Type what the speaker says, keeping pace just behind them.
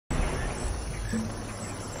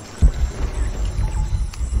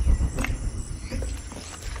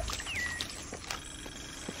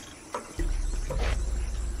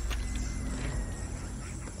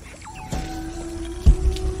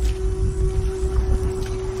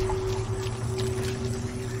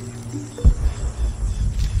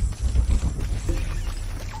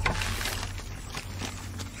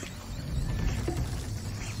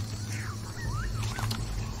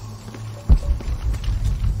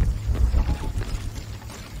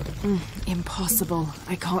Impossible.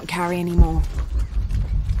 I can't carry anymore.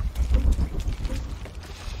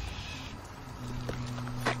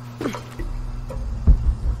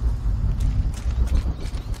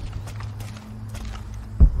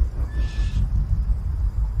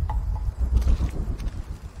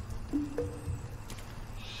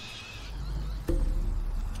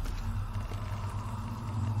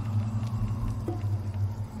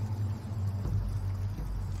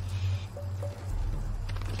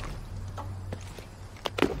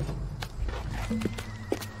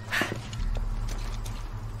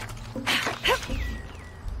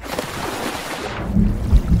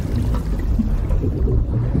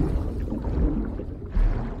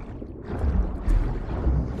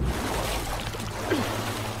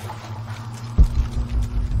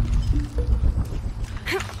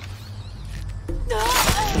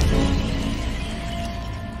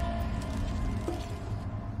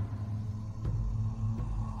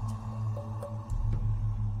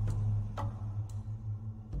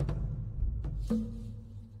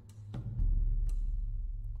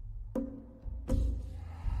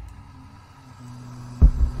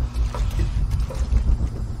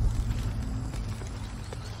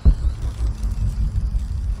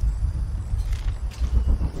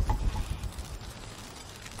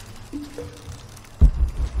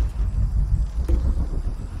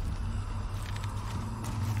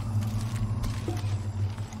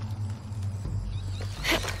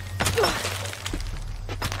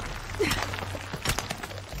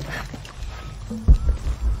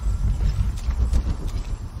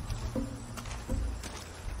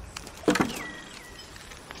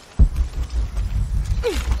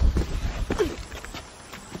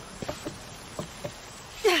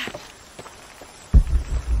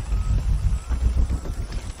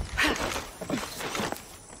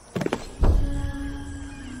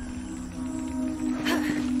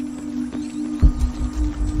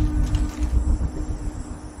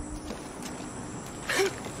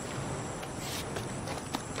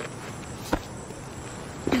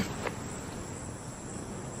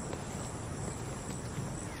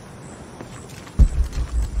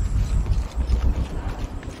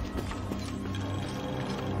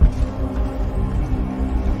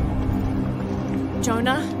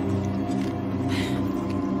 Jonah?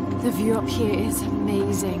 The view up here is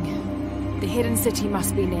amazing. The hidden city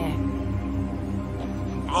must be near.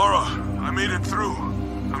 Laura, I made it through.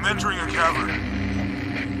 I'm entering a cavern.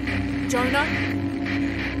 Jonah?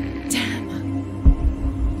 Damn.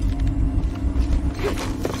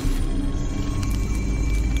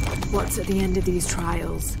 What's at the end of these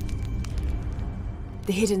trials?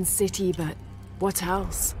 The hidden city, but what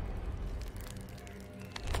else?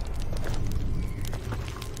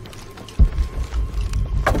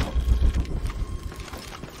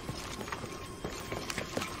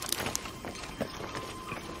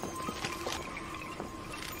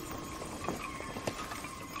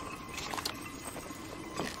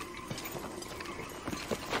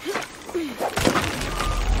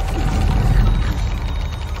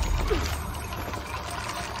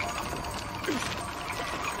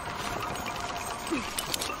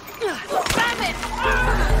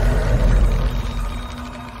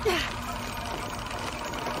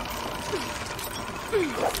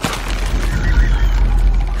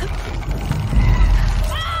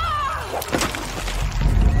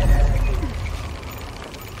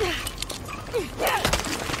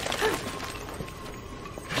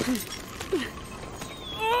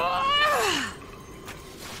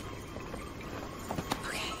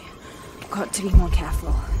 Got to be more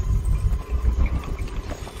careful.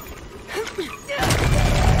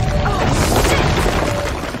 Oh, shit!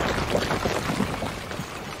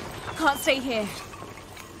 Can't stay here.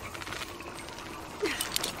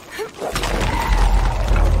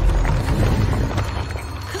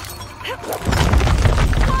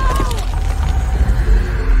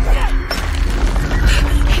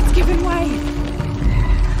 It's giving way.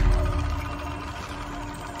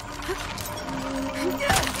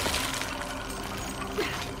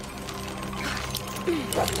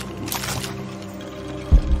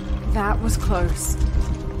 That was close.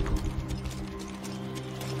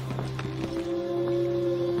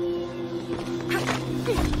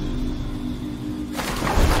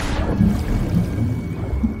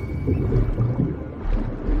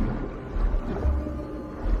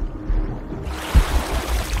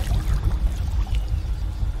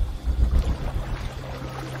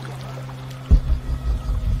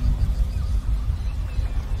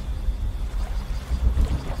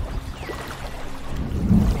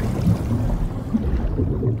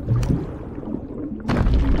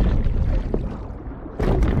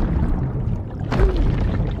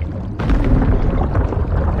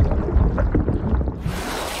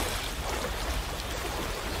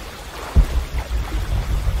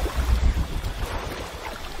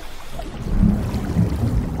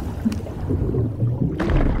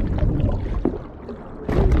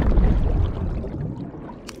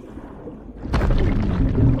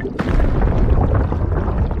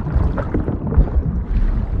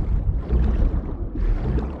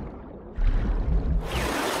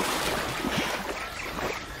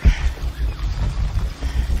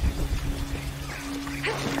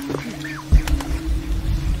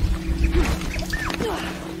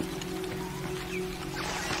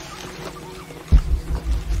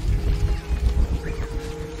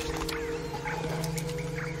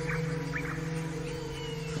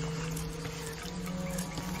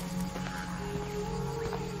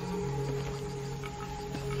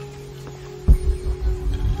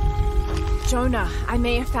 Jonah, I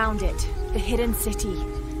may have found it. The hidden city.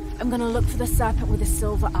 I'm gonna look for the serpent with a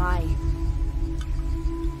silver eye.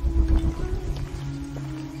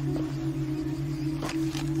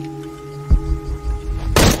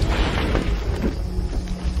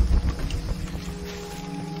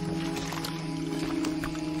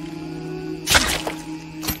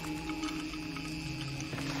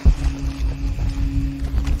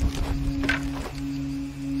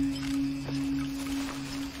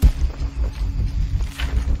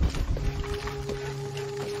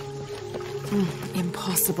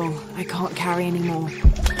 Impossible. I can't carry anymore.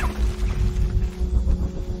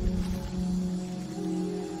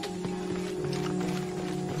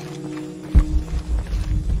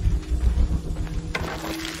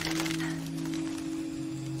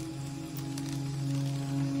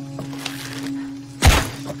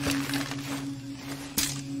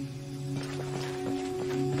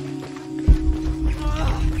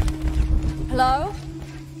 Hello?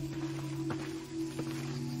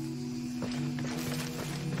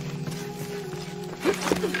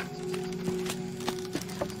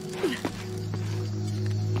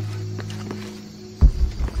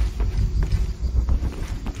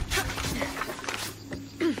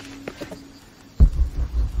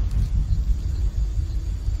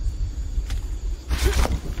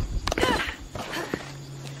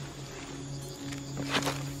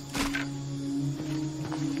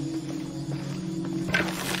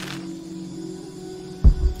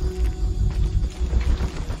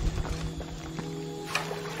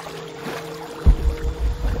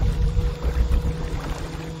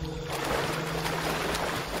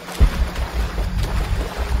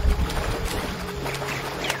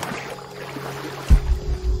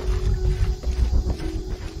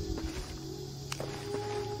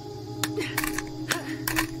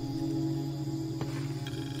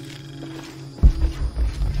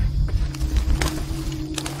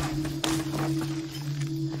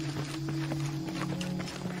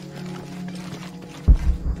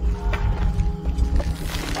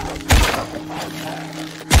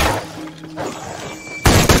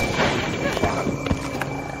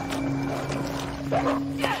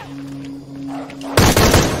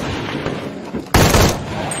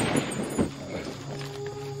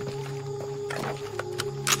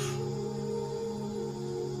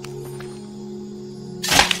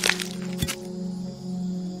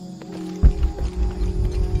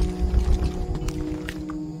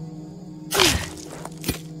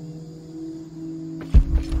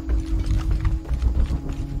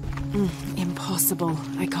 Impossible.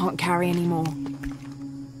 I can't carry anymore.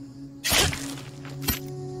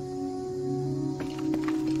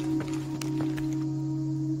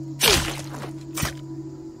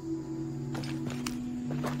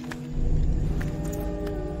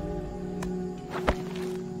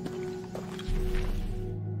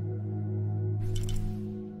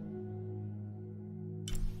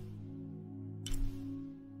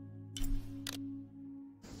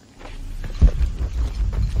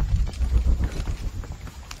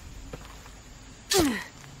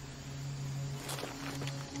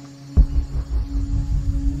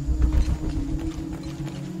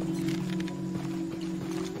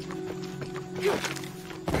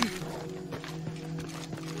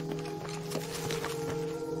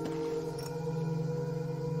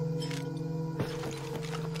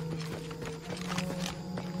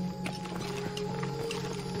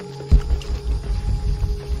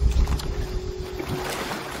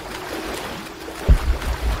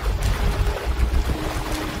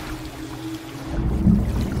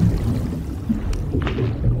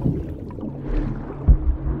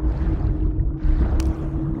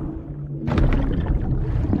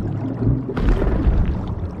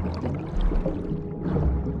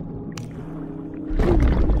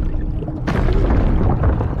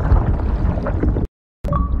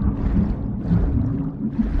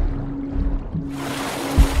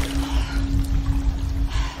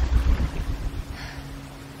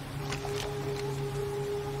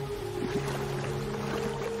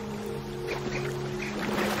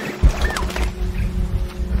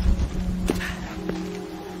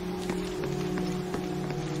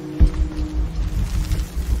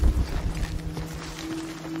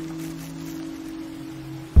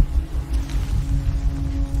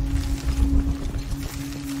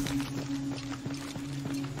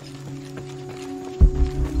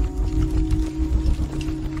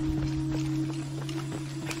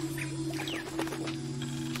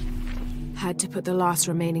 Had to put the last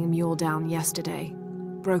remaining mule down yesterday.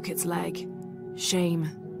 Broke its leg. Shame.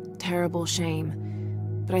 Terrible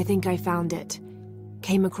shame. But I think I found it.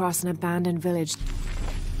 Came across an abandoned village.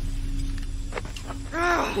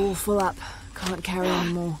 All full up. Can't carry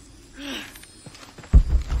anymore.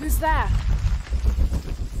 Who's there?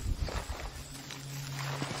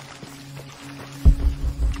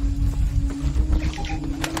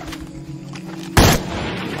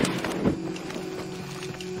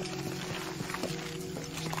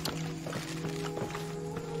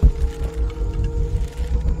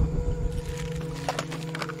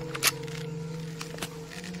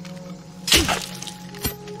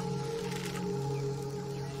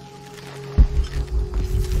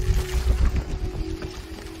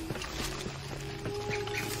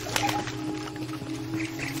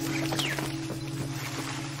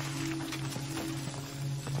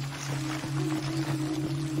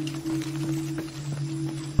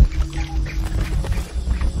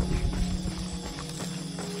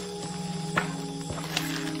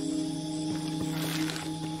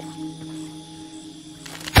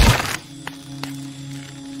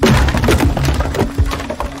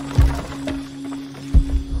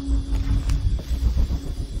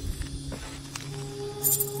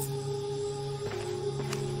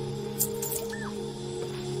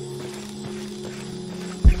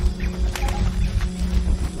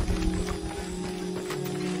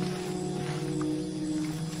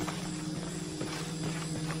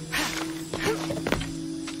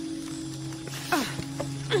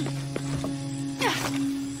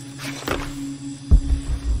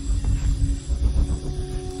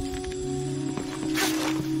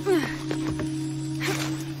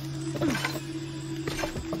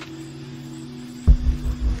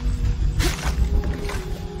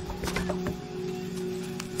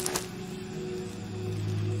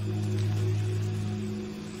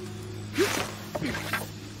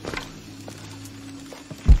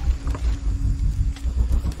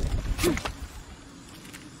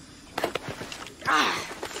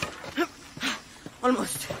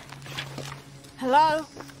 Almost. Hello?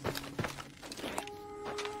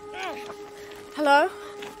 Hello?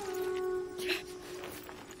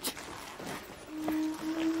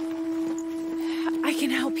 I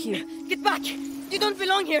can help you. Get back! You don't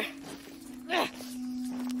belong here!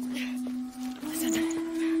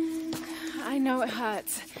 Listen, I know it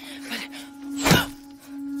hurts, but...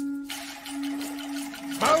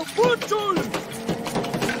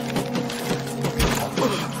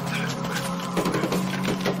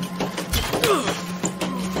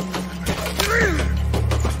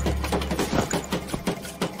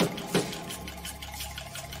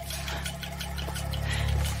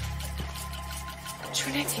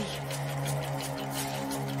 Trinity.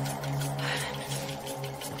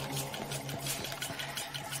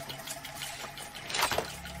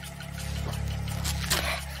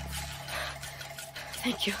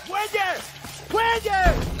 Thank you. ¡Fuelle!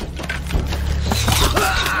 ¡Fuelle!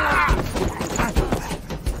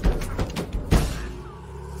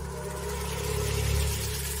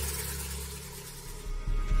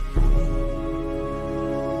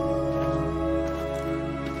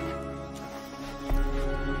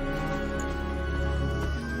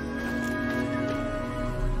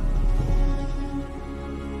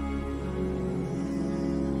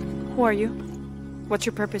 Who are you? What's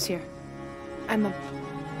your purpose here? I'm a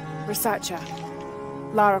researcher.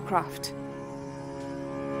 Lara Croft.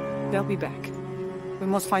 They'll be back. We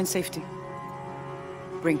must find safety.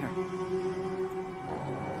 Bring her.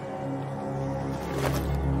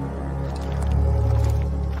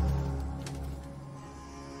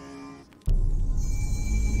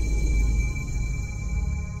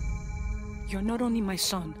 You're not only my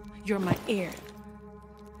son, you're my heir.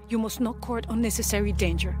 You must not court unnecessary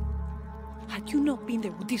danger. Had you not been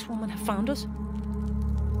there, would this woman have found us?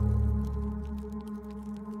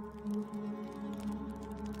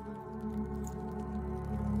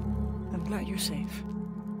 I'm glad you're safe.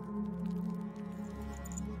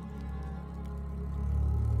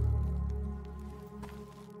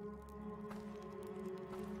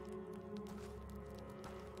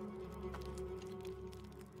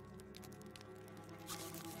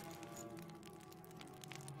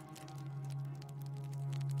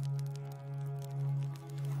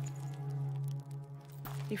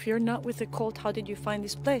 If you're not with the cult, how did you find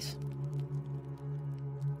this place?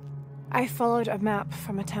 I followed a map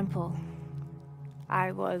from a temple.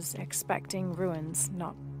 I was expecting ruins,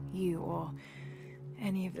 not you or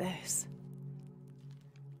any of this.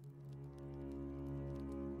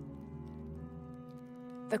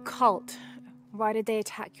 The cult. Why did they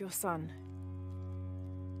attack your son?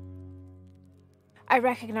 I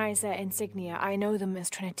recognize their insignia. I know them as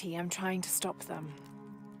Trinity. I'm trying to stop them.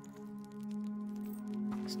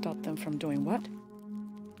 Stop them from doing what?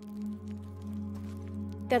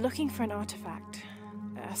 They're looking for an artifact.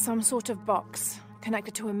 Some sort of box.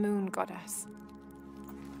 connected to a moon goddess.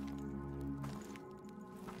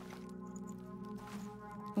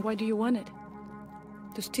 Why do you want it?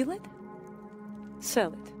 To steal it?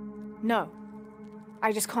 Sell it? No.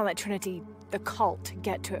 I just can't let Trinity, the cult,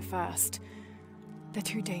 get to it first. They're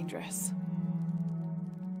too dangerous.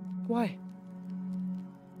 Why?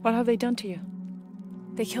 What have they done to you?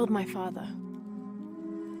 They killed my father.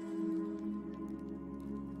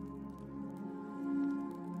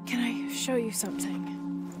 Can I show you something?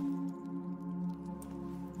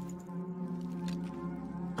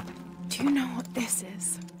 Do you know what this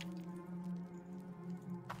is?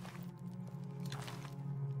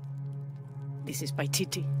 This is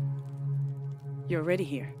Paititi. You're already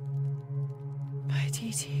here.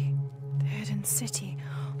 Paititi, the hidden city.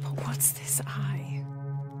 But what's this eye?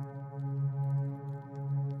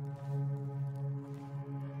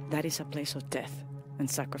 That is a place of death and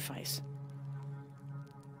sacrifice.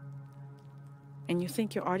 And you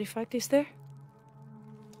think your artifact is there?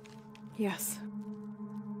 Yes.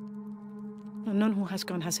 None who has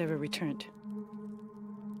gone has ever returned.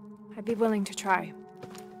 I'd be willing to try.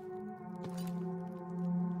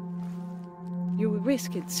 You would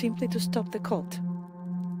risk it simply to stop the cult.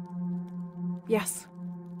 Yes.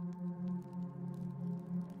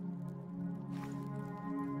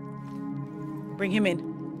 Bring him in.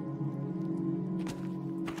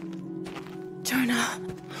 Jonah.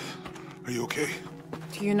 Are you okay?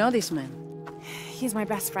 Do you know this man? He's my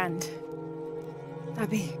best friend.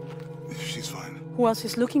 Abby. She's fine. Who else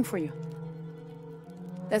is looking for you?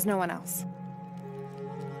 There's no one else.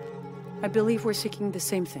 I believe we're seeking the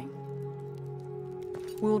same thing.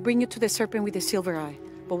 We will bring you to the serpent with the silver eye,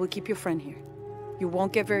 but we'll keep your friend here. You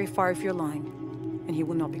won't get very far if you're lying, and he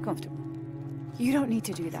will not be comfortable. You don't need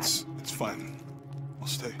to do that. It's fine. I'll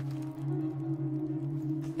stay.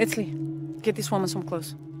 Etzli, get this woman some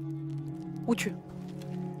clothes. Uchu,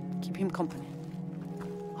 keep him company.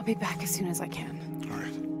 I'll be back as soon as I can. All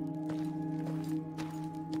right.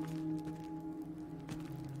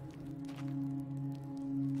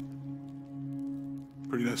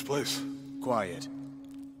 Pretty nice place. Quiet.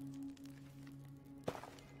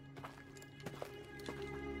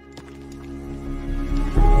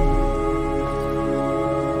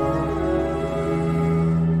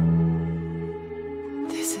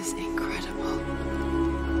 This is incredible.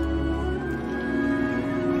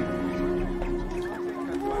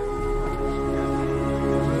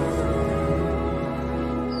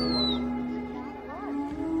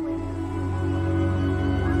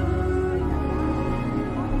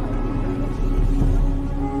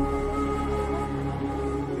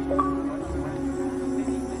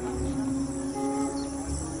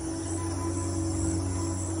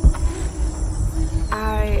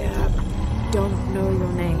 Don't know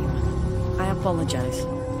your name. I apologize.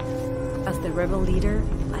 As the rebel leader,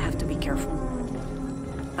 I have to be careful.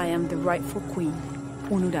 I am the rightful queen,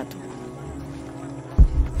 Unuratu.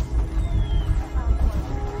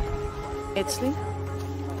 Etzli,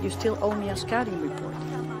 you still owe me a scouting report.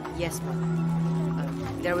 Yes,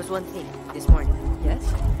 Mom. There was one thing this morning.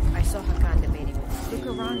 Yes? I saw Hakan debating. Look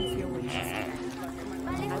around if you're wishing.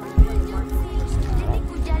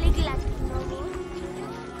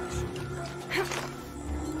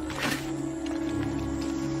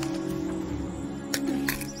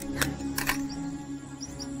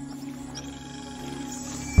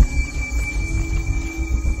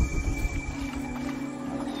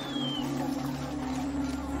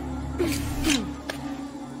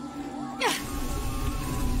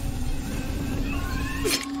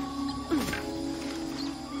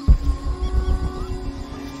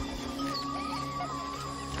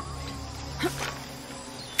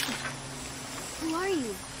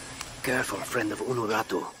 Careful, friend of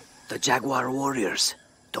Unuratu. The Jaguar warriors.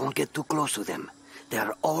 Don't get too close to them. They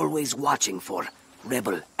are always watching for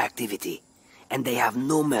rebel activity. And they have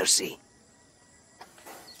no mercy.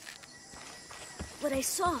 What I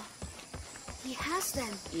saw. He has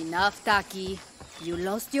them. Enough, Taki. You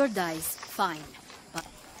lost your dice. Fine. But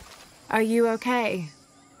Are you okay?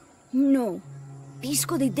 No.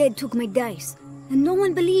 Pisco the Dead took my dice, and no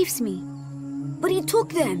one believes me. But he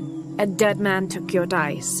took them. A dead man took your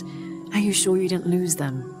dice. Are you sure you didn't lose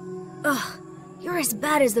them? Ugh, you're as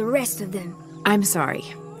bad as the rest of them. I'm sorry.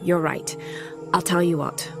 You're right. I'll tell you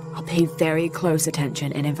what. I'll pay very close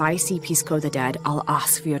attention, and if I see Pisco the Dead, I'll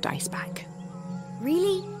ask for your dice back.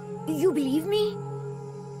 Really? You believe me?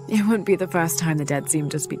 It wouldn't be the first time the dead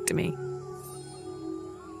seemed to speak to me.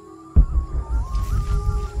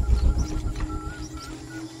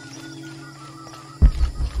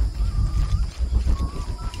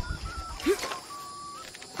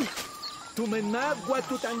 Tumena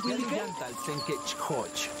guatut anguiligan tal senkech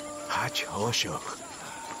hoch. Hach hoshok.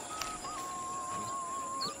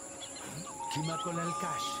 Kimakol al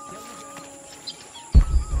cash.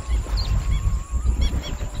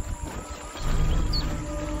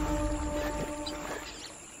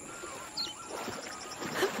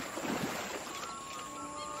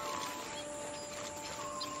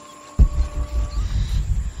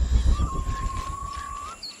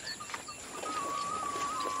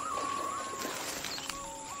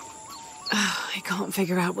 I can't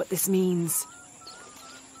figure out what this means.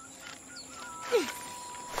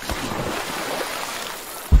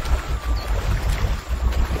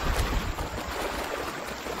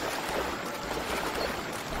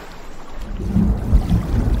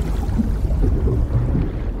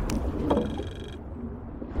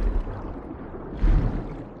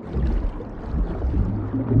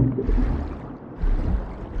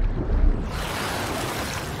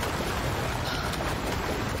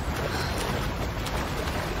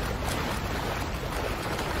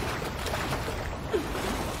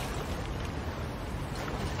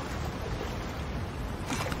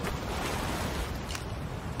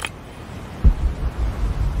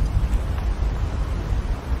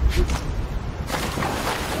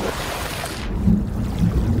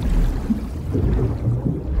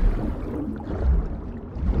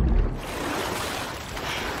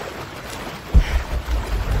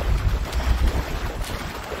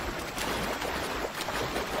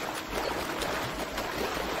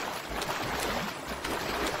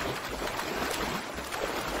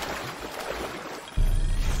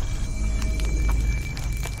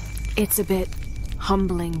 It's a bit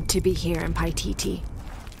humbling to be here in Paititi.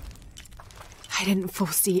 I didn't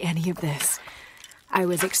foresee any of this. I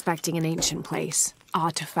was expecting an ancient place,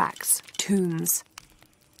 artifacts, tombs.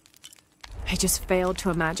 I just failed to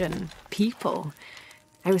imagine people.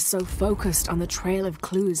 I was so focused on the trail of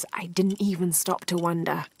clues, I didn't even stop to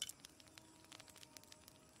wonder.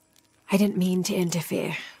 I didn't mean to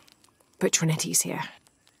interfere, but Trinity's here.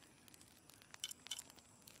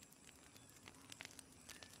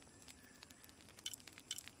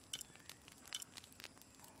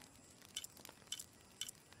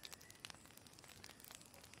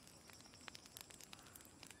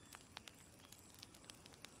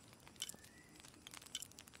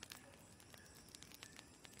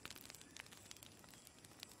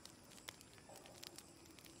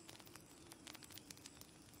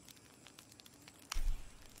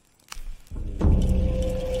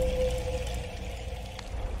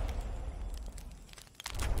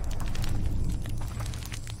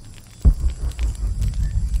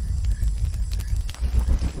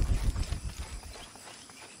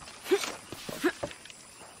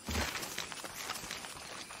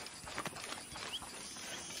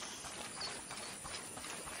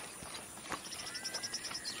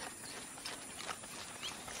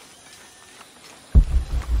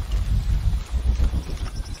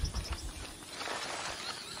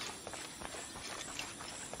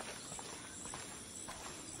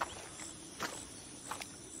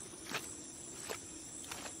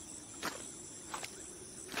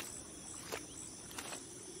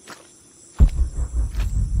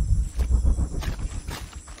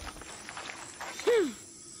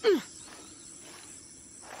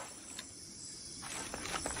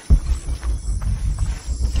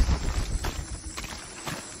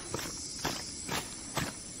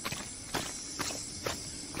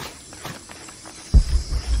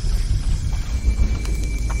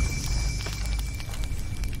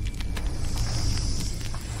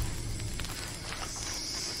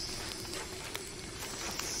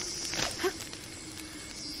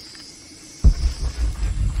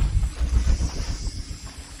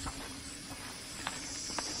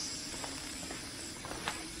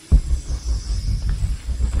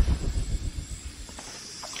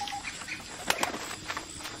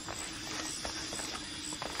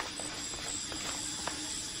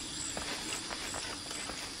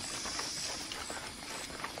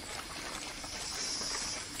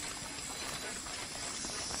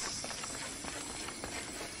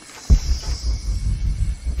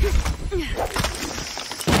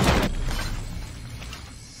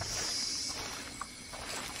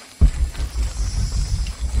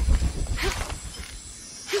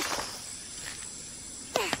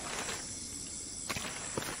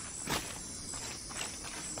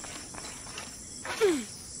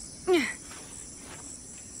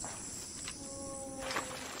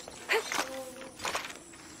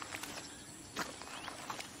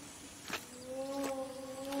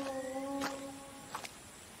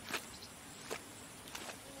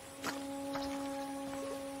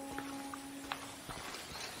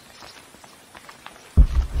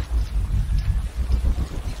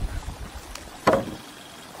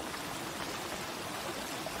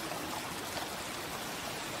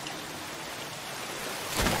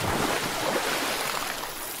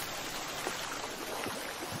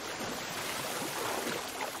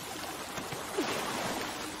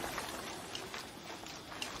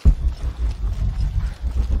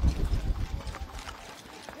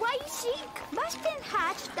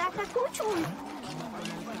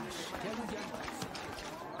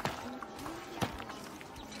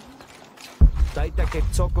 Taita que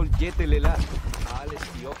tzocol yetelela. Ales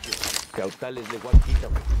tiokio. Cautales le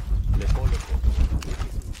guanquítame. Le polo.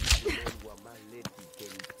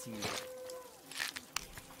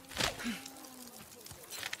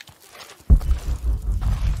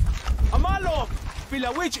 Amalo!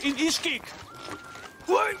 Pilawich in Ishkik!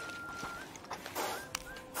 What?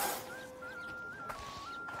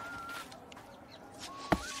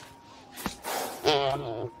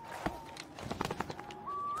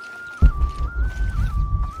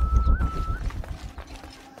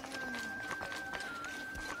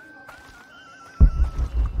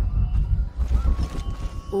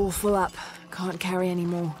 All full up. Can't carry any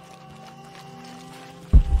more.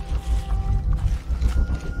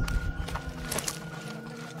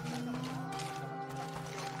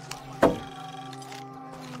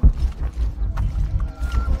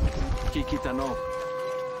 Kikitano.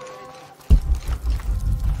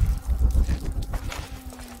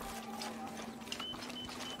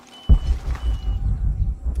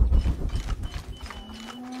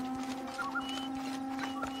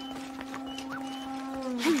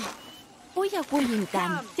 Uya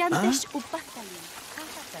kulintan, yantes upastalin.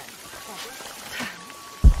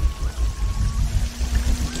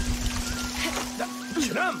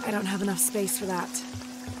 I don't have enough space for that.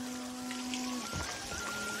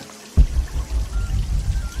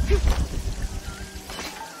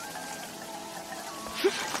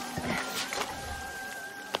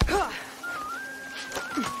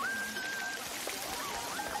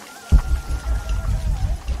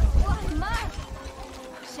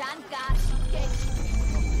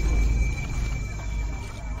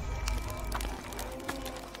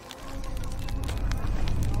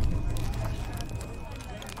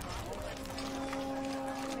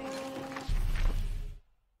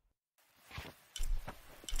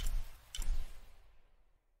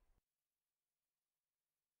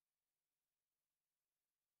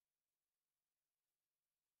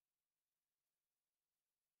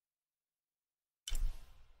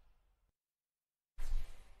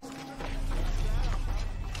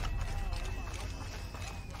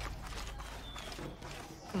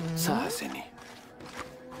 Saseni.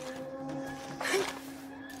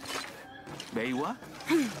 Beiwa?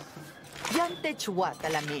 Yante chua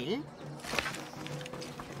talamil?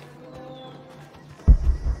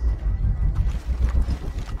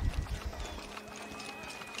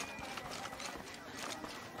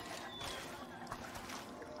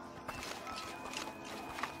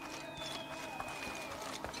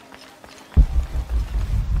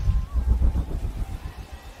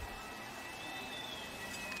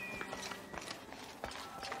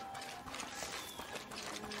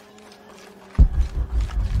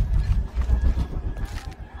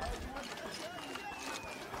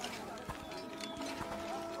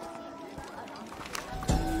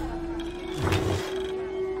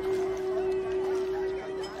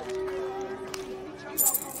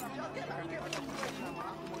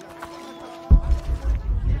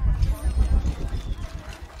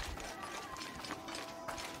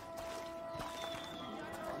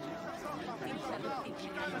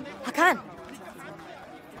 Hakan!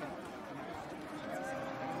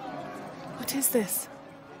 What is this?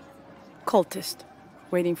 Cultist,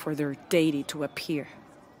 waiting for their deity to appear.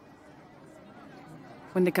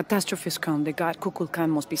 When the catastrophes come, the god Kukulkan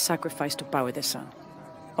must be sacrificed to power the sun.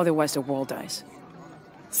 Otherwise, the world dies.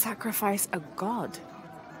 Sacrifice a god?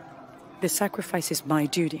 The sacrifice is my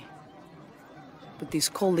duty. But this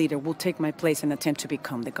cult leader will take my place and attempt to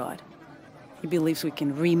become the god. He believes we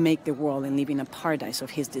can remake the world and live in a paradise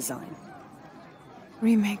of his design.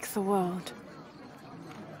 Remake the world?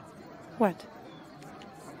 What?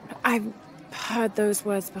 I've heard those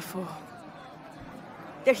words before.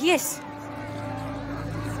 There he is!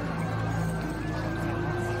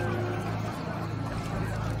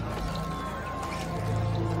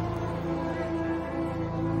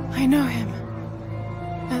 I know him.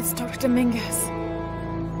 That's Dr. Mingus.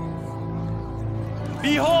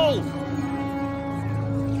 Behold!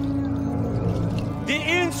 The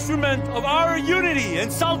instrument of our unity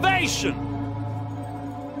and salvation!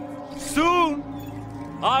 Soon,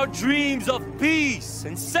 our dreams of peace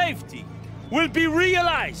and safety will be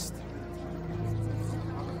realized!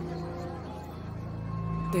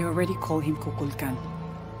 They already call him Kukulkan.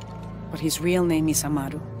 But his real name is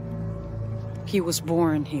Amaru. He was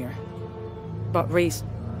born here, but raised,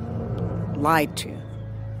 lied to,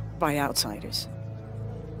 by outsiders.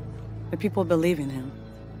 The people believe in him.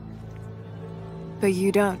 But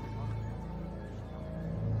you don't.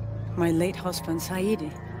 My late husband,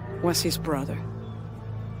 Saidi, was his brother.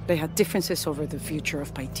 They had differences over the future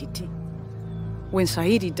of Paititi. When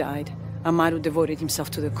Saidi died, Amaru devoted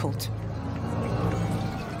himself to the cult.